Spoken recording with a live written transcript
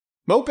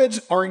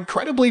Mopeds are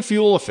incredibly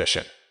fuel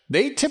efficient.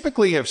 They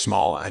typically have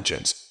small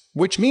engines,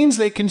 which means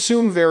they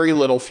consume very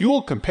little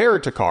fuel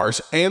compared to cars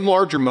and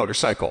larger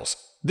motorcycles.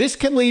 This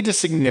can lead to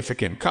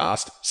significant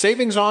cost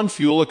savings on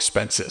fuel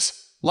expenses.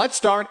 Let's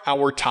start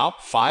our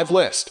top 5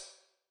 list.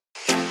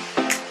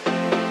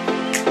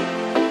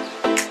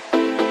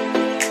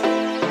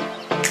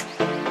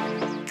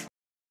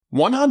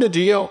 1. Honda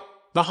Dio.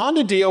 The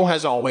Honda Dio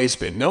has always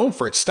been known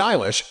for its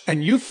stylish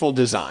and youthful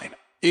design.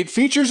 It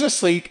features a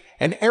sleek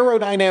and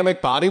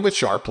aerodynamic body with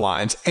sharp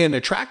lines and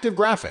attractive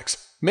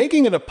graphics,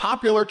 making it a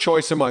popular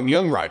choice among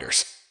young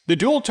riders. The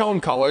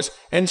dual-tone colors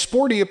and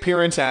sporty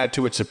appearance add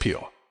to its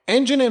appeal.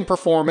 Engine and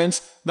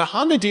performance. The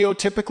Honda Dio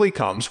typically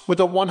comes with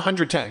a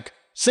 100-tank,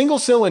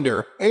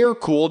 single-cylinder,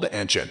 air-cooled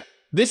engine.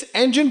 This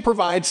engine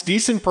provides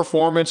decent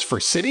performance for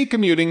city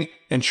commuting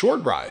and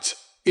short rides.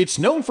 It's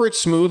known for its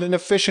smooth and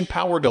efficient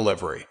power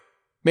delivery,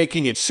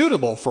 making it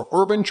suitable for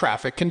urban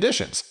traffic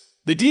conditions.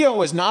 The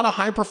Dio is not a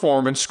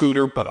high-performance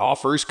scooter but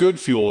offers good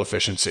fuel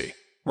efficiency.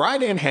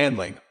 Ride and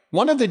handling.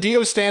 One of the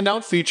Dio's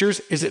standout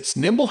features is its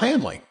nimble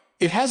handling.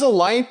 It has a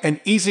light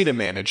and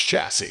easy-to-manage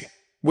chassis,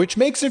 which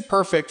makes it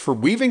perfect for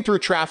weaving through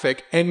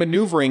traffic and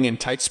maneuvering in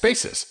tight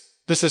spaces.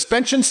 The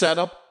suspension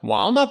setup,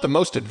 while not the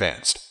most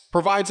advanced,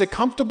 provides a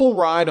comfortable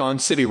ride on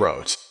city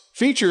roads.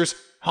 Features.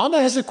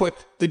 Honda has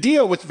equipped the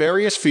Dio with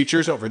various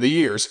features over the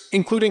years,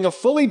 including a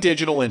fully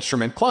digital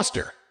instrument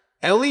cluster,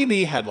 LED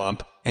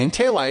headlamp and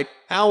taillight,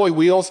 alloy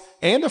wheels,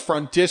 and a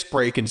front disc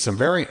brake in some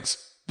variants.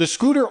 The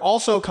scooter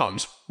also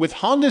comes with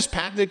Honda's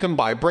patented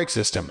combined brake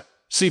system,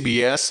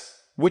 CBS,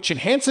 which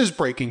enhances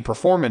braking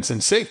performance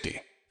and safety.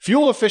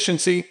 Fuel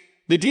efficiency.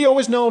 The Dio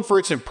is known for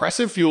its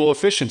impressive fuel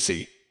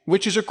efficiency,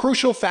 which is a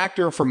crucial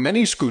factor for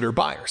many scooter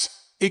buyers.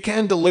 It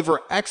can deliver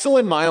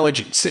excellent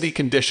mileage in city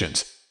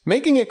conditions,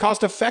 making it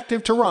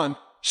cost-effective to run.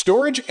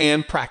 Storage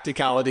and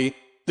practicality.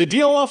 The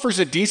Dio offers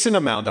a decent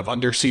amount of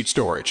under-seat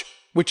storage,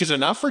 which is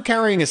enough for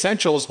carrying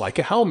essentials like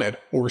a helmet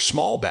or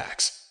small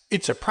bags.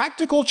 It's a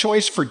practical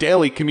choice for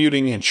daily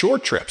commuting and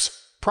short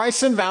trips.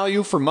 Price and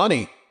value for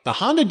money. The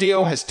Honda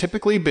Dio has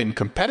typically been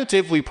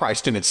competitively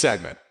priced in its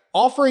segment,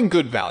 offering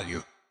good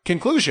value.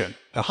 Conclusion.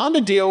 The Honda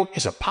Dio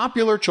is a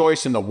popular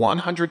choice in the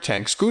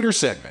 100-tank scooter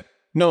segment,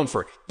 known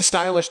for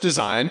stylish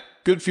design,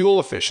 good fuel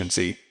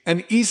efficiency,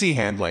 and easy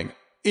handling.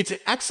 It's an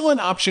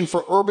excellent option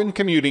for urban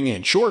commuting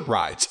and short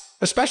rides,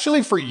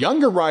 especially for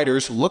younger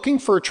riders looking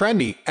for a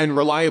trendy and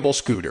reliable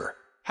scooter.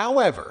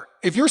 However,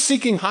 if you're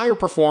seeking higher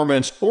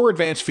performance or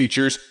advanced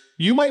features,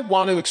 you might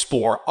want to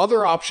explore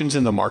other options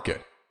in the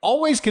market.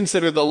 Always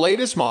consider the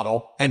latest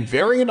model and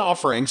variant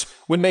offerings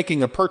when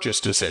making a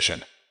purchase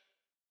decision.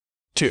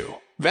 2.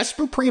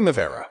 Vespa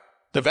Primavera.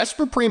 The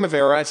Vespa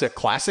Primavera is a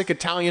classic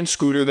Italian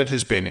scooter that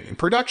has been in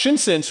production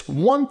since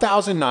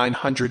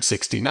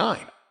 1969.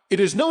 It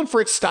is known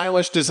for its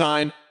stylish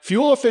design,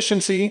 fuel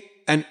efficiency,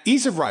 and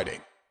ease of riding.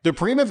 The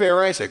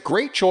Primavera is a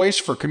great choice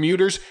for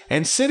commuters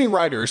and city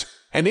riders,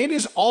 and it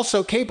is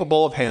also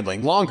capable of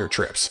handling longer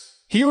trips.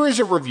 Here is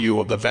a review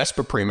of the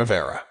Vespa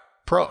Primavera.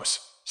 Pros.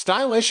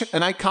 Stylish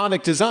and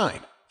iconic design.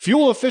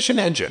 Fuel-efficient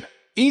engine.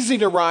 Easy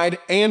to ride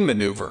and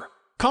maneuver.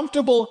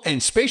 Comfortable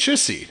and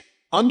spacious seat.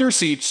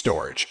 Under-seat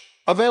storage.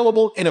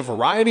 Available in a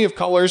variety of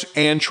colors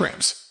and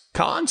trims.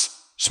 Cons.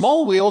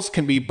 Small wheels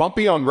can be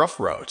bumpy on rough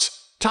roads.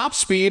 Top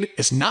speed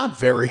is not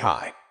very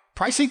high.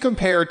 Pricey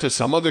compared to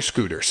some other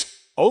scooters.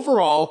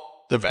 Overall,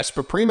 the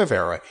Vespa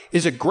Primavera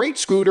is a great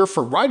scooter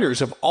for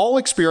riders of all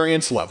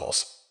experience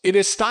levels. It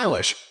is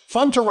stylish,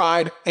 fun to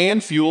ride,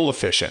 and fuel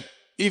efficient.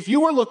 If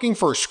you are looking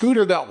for a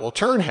scooter that will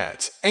turn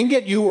heads and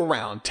get you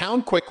around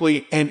town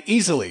quickly and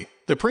easily,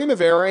 the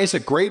Primavera is a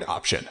great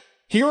option.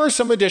 Here are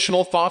some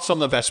additional thoughts on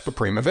the Vespa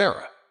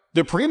Primavera.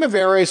 The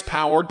Primavera is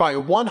powered by a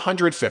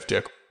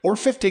 150 or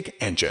 50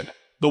 engine.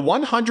 The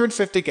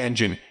 150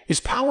 engine is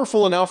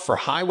powerful enough for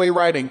highway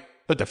riding,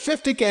 but the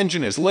 50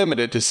 engine is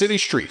limited to city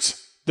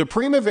streets. The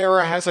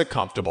Primavera has a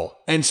comfortable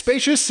and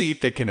spacious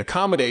seat that can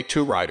accommodate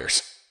 2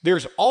 riders.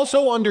 There's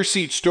also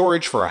under-seat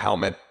storage for a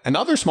helmet and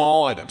other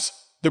small items.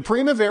 The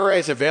Primavera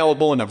is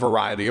available in a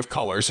variety of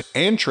colors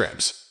and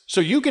trims,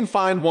 so you can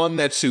find one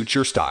that suits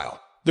your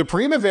style. The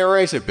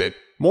Primavera is a bit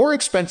more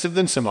expensive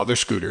than some other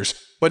scooters,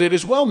 but it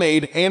is well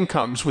made and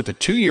comes with a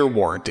 2-year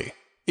warranty.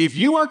 If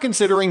you are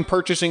considering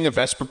purchasing a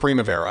Vespa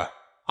Primavera,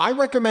 I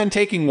recommend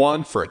taking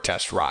one for a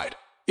test ride.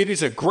 It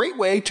is a great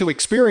way to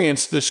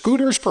experience the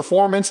scooter's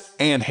performance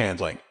and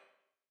handling.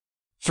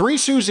 3.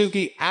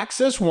 Suzuki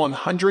Access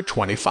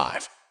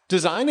 125.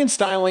 Design and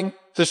styling.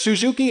 The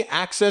Suzuki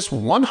Access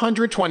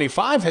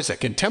 125 has a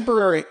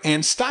contemporary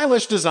and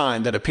stylish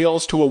design that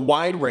appeals to a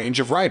wide range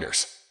of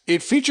riders.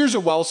 It features a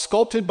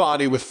well-sculpted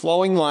body with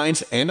flowing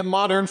lines and a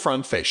modern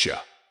front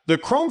fascia. The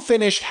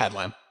chrome-finished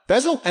headlamp,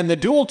 bezel, and the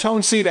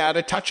dual-tone seat add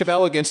a touch of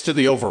elegance to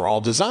the overall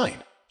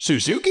design.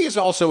 Suzuki has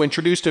also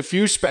introduced a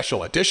few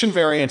special edition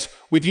variants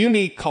with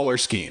unique color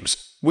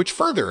schemes, which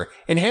further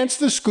enhance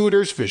the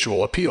scooter's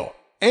visual appeal.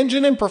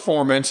 Engine and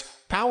performance.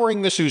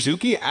 Powering the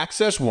Suzuki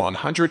Access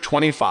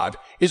 125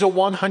 is a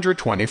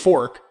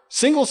 124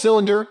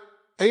 single-cylinder,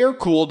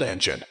 air-cooled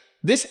engine.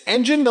 This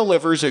engine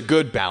delivers a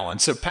good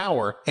balance of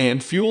power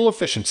and fuel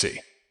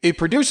efficiency. It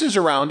produces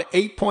around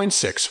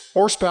 8.6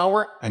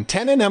 horsepower and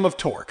 10 Nm of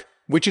torque,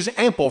 which is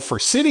ample for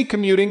city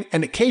commuting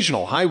and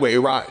occasional highway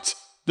rides.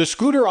 The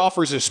scooter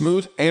offers a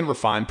smooth and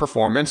refined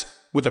performance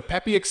with a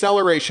peppy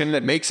acceleration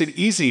that makes it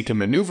easy to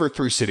maneuver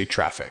through city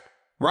traffic.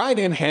 Ride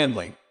and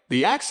handling.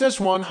 The Access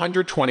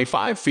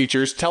 125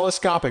 features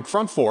telescopic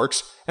front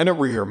forks and a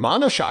rear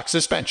monoshock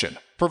suspension,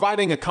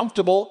 providing a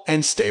comfortable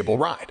and stable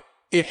ride.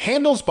 It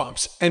handles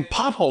bumps and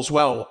potholes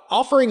well,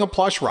 offering a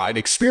plush ride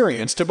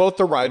experience to both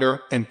the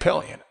rider and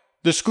pillion.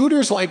 The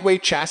scooter's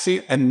lightweight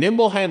chassis and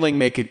nimble handling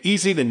make it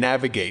easy to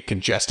navigate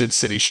congested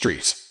city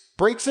streets.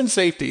 Brakes and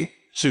safety.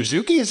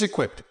 Suzuki has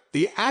equipped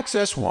the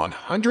Access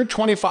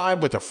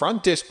 125 with a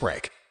front disc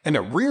brake and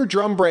a rear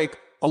drum brake,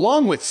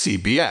 along with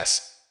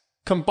CBS.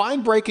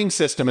 Combined braking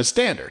system is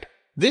standard.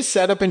 This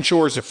setup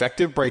ensures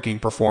effective braking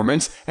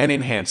performance and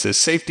enhances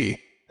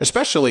safety,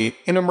 especially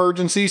in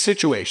emergency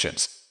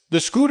situations. The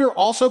scooter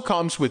also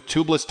comes with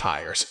tubeless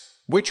tires,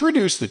 which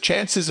reduce the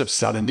chances of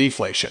sudden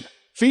deflation.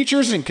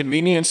 Features and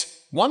convenience.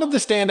 One of the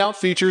standout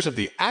features of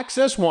the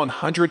Access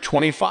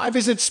 125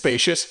 is its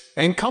spacious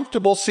and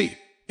comfortable seat.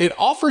 It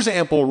offers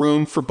ample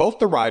room for both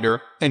the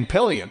rider and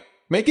pillion,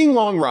 making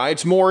long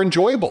rides more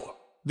enjoyable.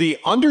 The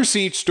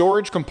underseat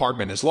storage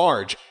compartment is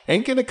large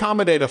and can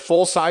accommodate a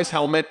full-size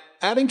helmet,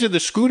 adding to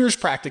the scooter's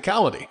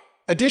practicality.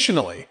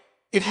 Additionally,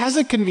 it has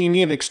a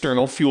convenient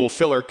external fuel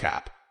filler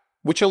cap,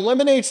 which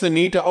eliminates the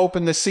need to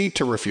open the seat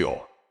to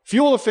refuel.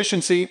 Fuel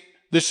efficiency.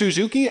 The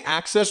Suzuki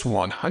Access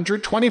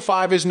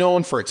 125 is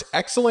known for its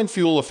excellent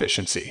fuel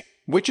efficiency,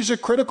 which is a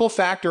critical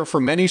factor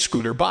for many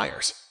scooter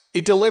buyers.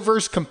 It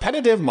delivers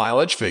competitive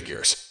mileage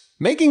figures,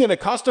 making it a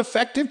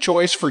cost-effective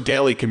choice for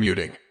daily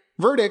commuting.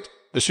 Verdict: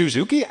 the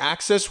Suzuki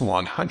Access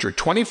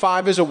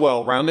 125 is a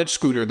well-rounded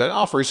scooter that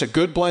offers a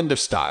good blend of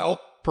style,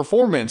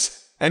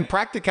 performance, and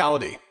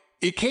practicality.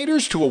 It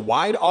caters to a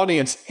wide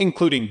audience,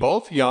 including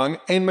both young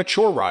and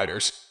mature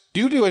riders,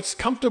 due to its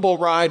comfortable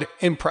ride,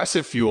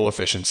 impressive fuel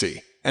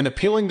efficiency, and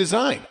appealing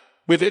design.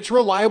 With its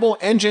reliable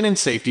engine and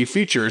safety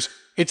features,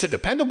 it's a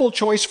dependable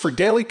choice for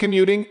daily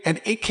commuting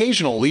and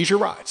occasional leisure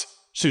rides.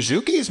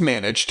 Suzuki has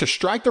managed to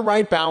strike the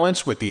right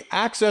balance with the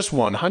Access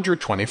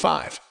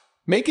 125,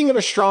 making it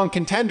a strong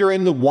contender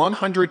in the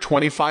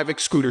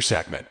 125x scooter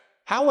segment.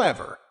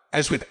 However,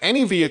 as with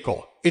any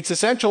vehicle, it's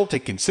essential to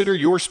consider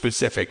your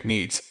specific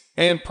needs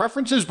and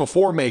preferences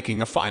before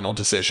making a final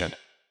decision.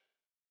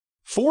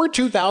 Ford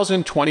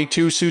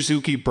 2022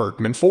 Suzuki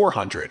Bergman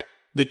 400.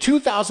 The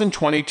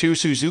 2022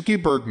 Suzuki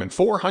Bergman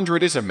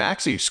 400 is a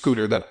maxi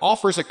scooter that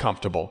offers a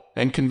comfortable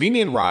and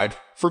convenient ride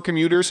for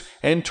commuters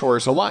and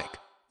tourists alike.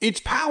 It's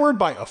powered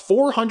by a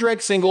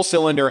 400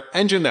 single-cylinder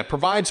engine that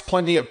provides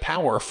plenty of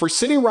power for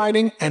city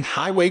riding and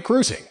highway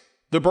cruising.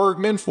 The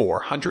Bergman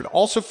 400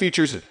 also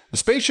features a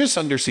spacious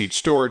underseat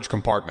storage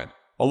compartment,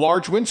 a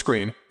large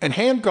windscreen, and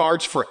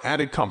handguards for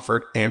added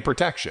comfort and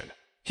protection.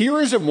 Here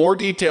is a more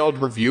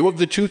detailed review of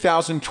the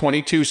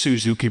 2022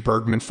 Suzuki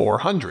Bergman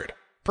 400.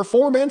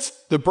 Performance.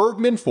 The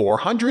Bergman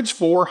 400's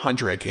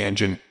 400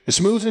 engine is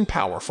smooth and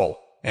powerful,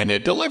 and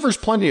it delivers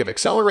plenty of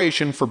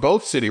acceleration for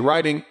both city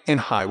riding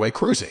and highway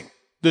cruising.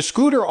 The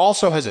scooter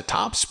also has a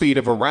top speed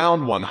of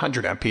around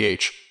 100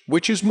 mph,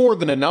 which is more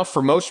than enough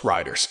for most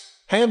riders.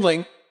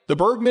 Handling. The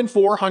Bergman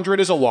 400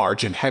 is a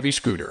large and heavy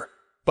scooter,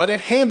 but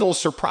it handles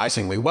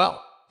surprisingly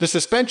well. The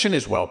suspension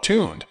is well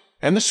tuned,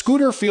 and the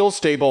scooter feels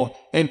stable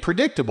and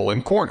predictable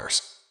in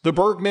corners. The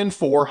Bergman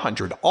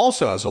 400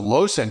 also has a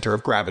low center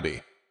of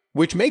gravity,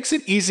 which makes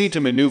it easy to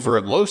maneuver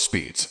at low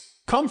speeds.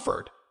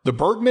 Comfort. The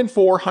Bergman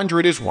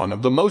 400 is one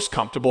of the most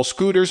comfortable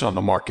scooters on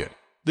the market.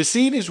 The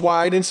seat is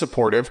wide and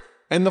supportive,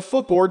 and the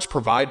footboards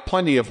provide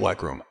plenty of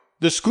legroom.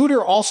 The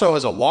scooter also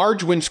has a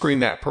large windscreen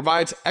that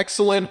provides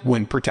excellent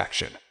wind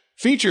protection.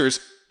 Features.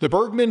 The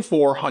Bergman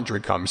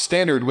 400 comes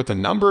standard with a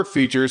number of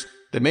features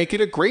that make it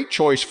a great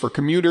choice for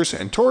commuters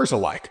and tourists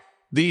alike.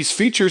 These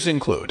features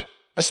include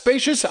a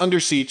spacious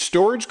underseat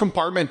storage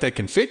compartment that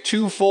can fit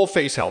 2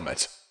 full-face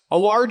helmets, a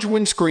large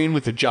windscreen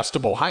with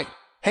adjustable height,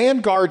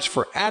 handguards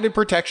for added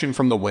protection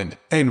from the wind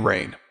and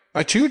rain,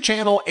 a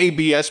 2-channel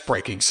ABS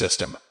braking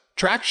system,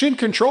 traction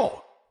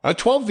control, a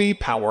 12V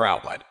power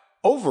outlet.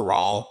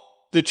 Overall,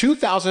 the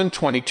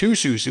 2022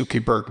 Suzuki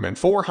Bergman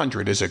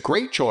 400 is a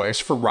great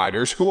choice for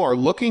riders who are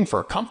looking for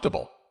a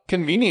comfortable,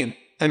 convenient,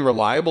 and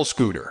reliable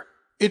scooter.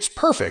 It's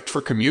perfect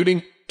for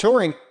commuting,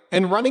 touring,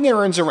 and running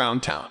errands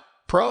around town.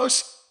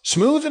 Pros: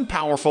 smooth and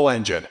powerful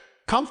engine,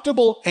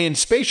 comfortable and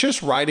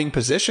spacious riding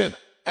position,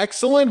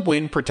 excellent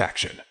wind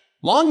protection.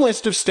 Long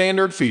list of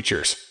standard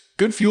features,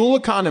 good fuel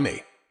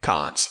economy.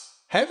 Cons: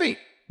 heavy,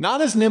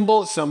 not as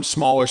nimble as some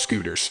smaller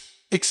scooters.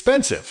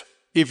 Expensive.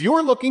 If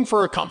you're looking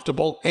for a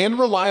comfortable and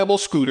reliable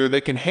scooter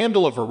that can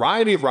handle a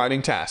variety of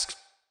riding tasks,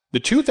 the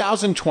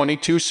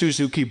 2022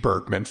 Suzuki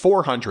Bergman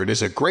 400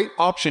 is a great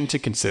option to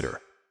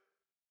consider.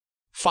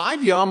 5.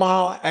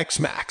 Yamaha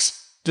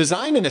X-Max.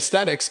 Design and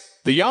aesthetics.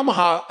 The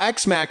Yamaha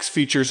X-Max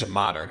features a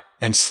modern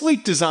and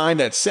sleek design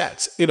that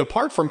sets it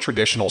apart from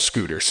traditional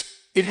scooters.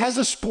 It has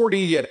a sporty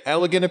yet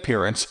elegant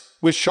appearance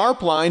with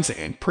sharp lines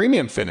and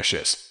premium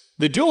finishes.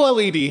 The dual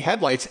LED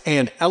headlights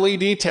and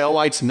LED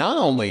taillights not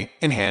only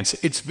enhance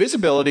its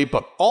visibility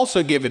but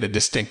also give it a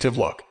distinctive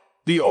look.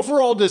 The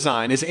overall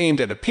design is aimed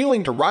at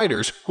appealing to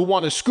riders who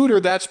want a scooter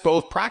that's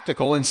both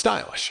practical and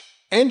stylish.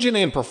 Engine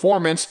and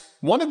performance.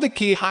 One of the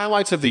key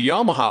highlights of the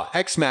Yamaha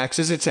X-Max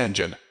is its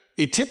engine.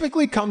 It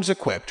typically comes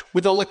equipped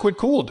with a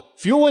liquid-cooled,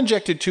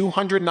 fuel-injected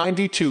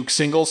 292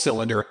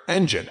 single-cylinder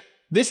engine.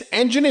 This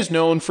engine is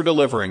known for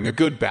delivering a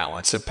good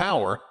balance of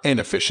power and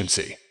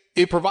efficiency.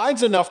 It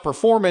provides enough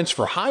performance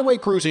for highway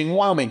cruising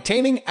while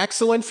maintaining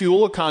excellent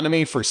fuel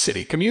economy for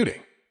city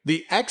commuting.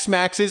 The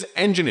X-Max's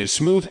engine is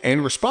smooth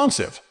and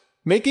responsive,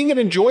 making it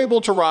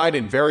enjoyable to ride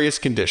in various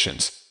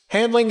conditions.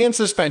 Handling and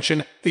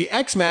suspension. The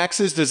X-Max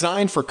is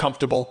designed for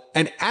comfortable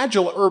and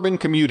agile urban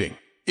commuting.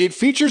 It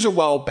features a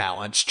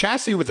well-balanced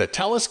chassis with a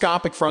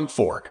telescopic front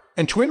fork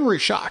and twin rear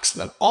shocks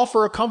that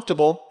offer a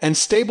comfortable and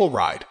stable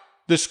ride.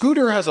 The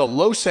scooter has a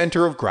low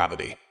center of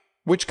gravity,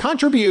 which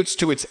contributes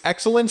to its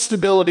excellent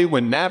stability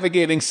when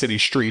navigating city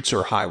streets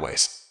or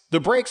highways. The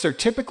brakes are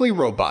typically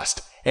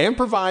robust and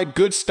provide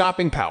good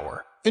stopping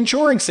power,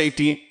 ensuring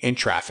safety in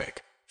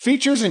traffic.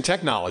 Features and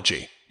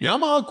technology.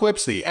 Yamaha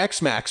equips the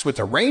X-Max with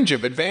a range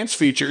of advanced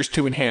features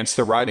to enhance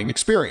the riding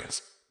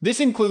experience. This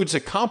includes a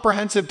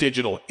comprehensive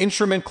digital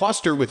instrument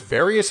cluster with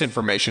various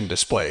information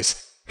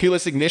displays,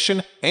 keyless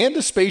ignition, and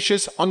a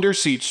spacious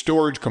under-seat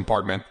storage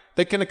compartment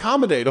that can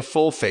accommodate a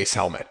full-face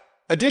helmet.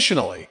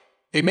 Additionally,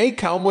 it may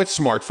come with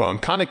smartphone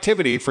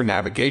connectivity for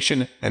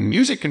navigation and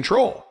music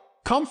control.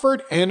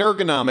 Comfort and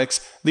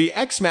ergonomics. The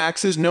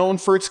X-Max is known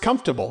for its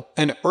comfortable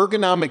and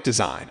ergonomic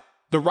design.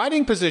 The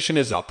riding position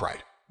is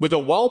upright, with a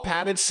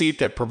well-padded seat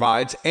that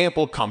provides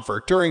ample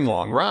comfort during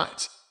long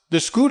rides.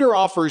 The scooter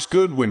offers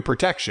good wind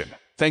protection,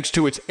 thanks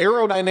to its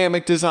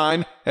aerodynamic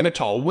design and a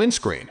tall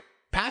windscreen.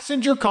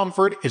 Passenger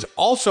comfort is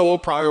also a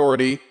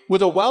priority,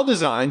 with a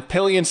well-designed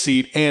pillion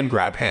seat and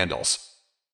grab handles.